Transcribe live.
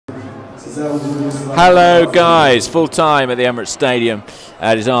Hello guys, full time at the Emirates Stadium.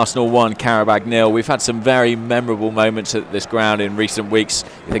 It is Arsenal 1, Qarabag 0. We've had some very memorable moments at this ground in recent weeks.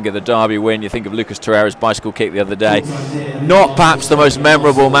 You think of the Derby win, you think of Lucas Torreira's bicycle kick the other day. Not perhaps the most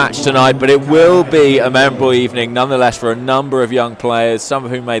memorable match tonight, but it will be a memorable evening nonetheless for a number of young players, some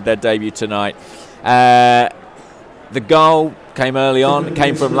of whom made their debut tonight. The goal came early on, it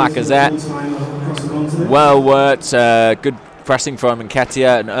came from Lacazette. Well worked, good pressing from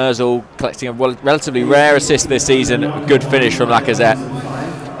Nketiah, and Ozil collecting a relatively rare assist this season. A good finish from Lacazette,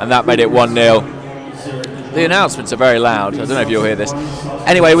 and that made it 1-0. The announcements are very loud. I don't know if you'll hear this.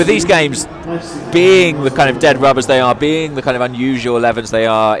 Anyway, with these games being the kind of dead rubbers they are, being the kind of unusual 11s they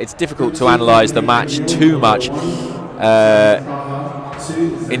are, it's difficult to analyse the match too much.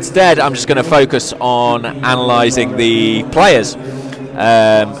 Instead, I'm just going to focus on analysing the players.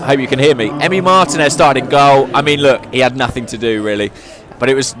 Hope you can hear me. Emi Martinez started in goal. I mean, look, he had nothing to do really, but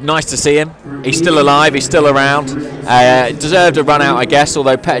it was nice to see him. He's still alive, he's still around. Deserved a run out, I guess,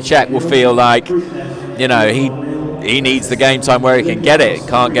 although Petr Cech will feel like, you know, he needs the game time where he can get it.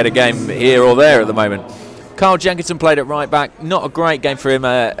 Can't get a game here or there at the moment. Carl Jenkinson played at right back. Not a great game for him,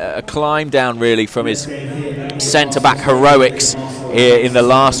 a climb down really from his centre-back heroics in the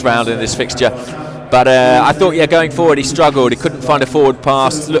last round in this fixture. But I thought, yeah, going forward he struggled. He couldn't find a forward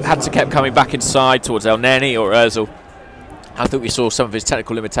pass. Had to keep coming back inside towards El Neni or Ozil. I thought we saw some of his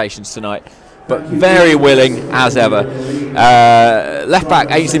technical limitations tonight, but very willing as ever. Left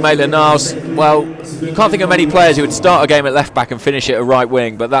back Ainsley Maitland-Niles. Well, you can't think of many players who would start a game at left back and finish it at right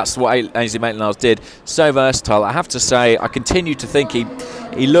wing, but that's what Ainsley Maitland-Niles did. So versatile. I have to say, I continue to think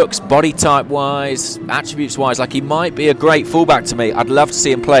he looks body type wise, attributes wise, like he might be a great fullback to me. I'd love to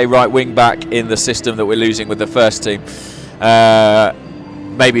see him play right wing back in the system that we're losing with the first team.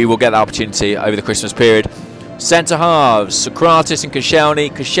 Maybe we'll get that opportunity over the Christmas period. Centre halves, Socrates and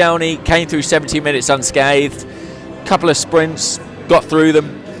Koscielny. Koscielny came through 17 minutes unscathed. Couple of sprints, got through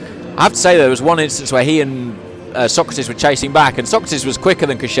them. I have to say there was one instance where he and Socrates were chasing back, and Socrates was quicker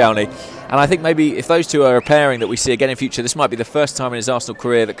than Koscielny. And I think maybe if those two are a pairing that we see again in future, this might be the first time in his Arsenal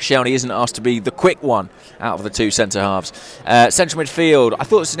career that Koscielny isn't asked to be the quick one out of the two centre halves. Central midfield, I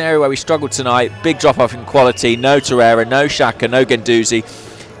thought it was an area where we struggled tonight. Big drop off in quality. No Torreira, no Xhaka, no Guendouzi.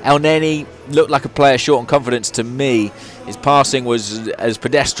 El Neni looked like a player short on confidence to me. His passing was as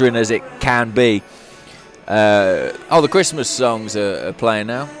pedestrian as it can be. The Christmas songs are playing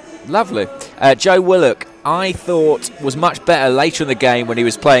now. Lovely. Joe Willock, I thought, was much better later in the game when he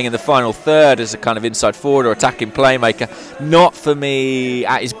was playing in the final third as a kind of inside forward or attacking playmaker. Not for me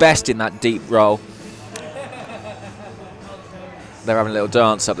at his best in that deep role. They're having a little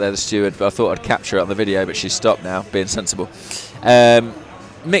dance up there, the steward, but I thought I'd capture it on the video, but she's stopped now, being sensible.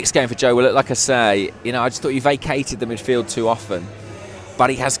 Mixed game for Joe Willock, like I say. You know, I just thought he vacated the midfield too often, but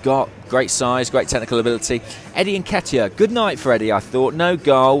he has got great size, great technical ability. Eddie Nketiah, good night for Eddie, I thought. No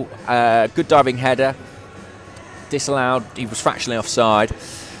goal, good diving header, disallowed. He was fractionally offside,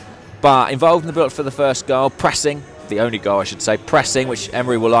 but involved in the build for the first goal, pressing, the only goal I should say, pressing, which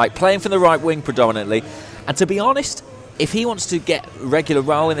Emery will like, playing from the right wing predominantly. And to be honest, if he wants to get a regular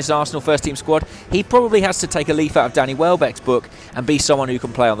role in this Arsenal first-team squad, he probably has to take a leaf out of Danny Welbeck's book and be someone who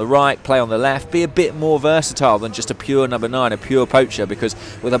can play on the right, play on the left, be a bit more versatile than just a pure number 9, a pure poacher, because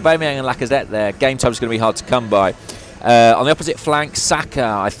with Aubameyang and Lacazette there, game time is going to be hard to come by. On the opposite flank, Saka.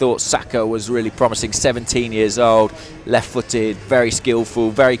 I thought Saka was really promising, 17 years old, left-footed, very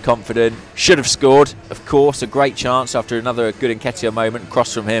skillful, very confident. Should have scored, of course, a great chance after another good Nketiah moment,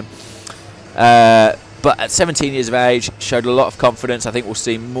 cross from him. But at 17 years of age, showed a lot of confidence. I think we'll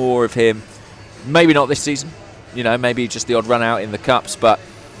see more of him. Maybe not this season, you know, maybe just the odd run out in the Cups. But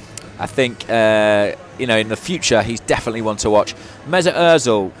I think, you know, in the future, he's definitely one to watch. Mesut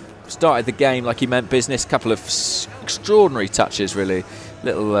Ozil started the game like he meant business. Couple of extraordinary touches, really.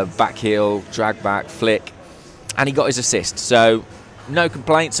 Little back heel, drag back, flick. And he got his assist. So no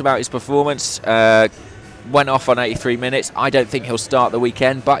complaints about his performance. Went off on 83 minutes. I don't think he'll start the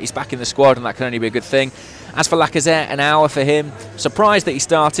weekend, but he's back in the squad and that can only be a good thing. As for Lacazette, an hour for him. Surprised that he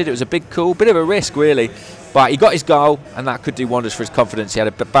started. It was a big call, bit of a risk really, but he got his goal and that could do wonders for his confidence. He had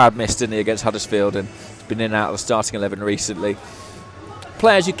a bad miss, didn't he, against Huddersfield, and he's been in and out of the starting 11 recently.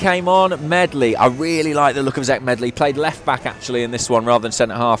 Players who came on, Medley. I really like the look of Zach Medley. Played left back actually in this one rather than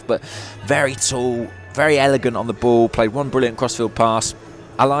centre half, but very tall, very elegant on the ball. Played one brilliant crossfield pass.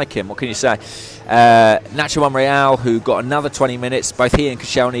 I like him, what can you say? Nacho Monreal, who got another 20 minutes. Both he and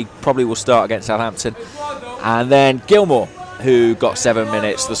Koscielny probably will start against Southampton. And then Gilmour, who got 7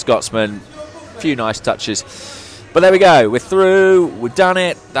 minutes, the Scotsman. A few nice touches. But there we go, we're through, we've done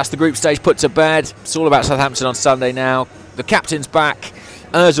it. That's the group stage put to bed. It's all about Southampton on Sunday now. The captain's back.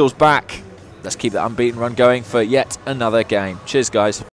 Ozil's back. Let's keep that unbeaten run going for yet another game. Cheers, guys.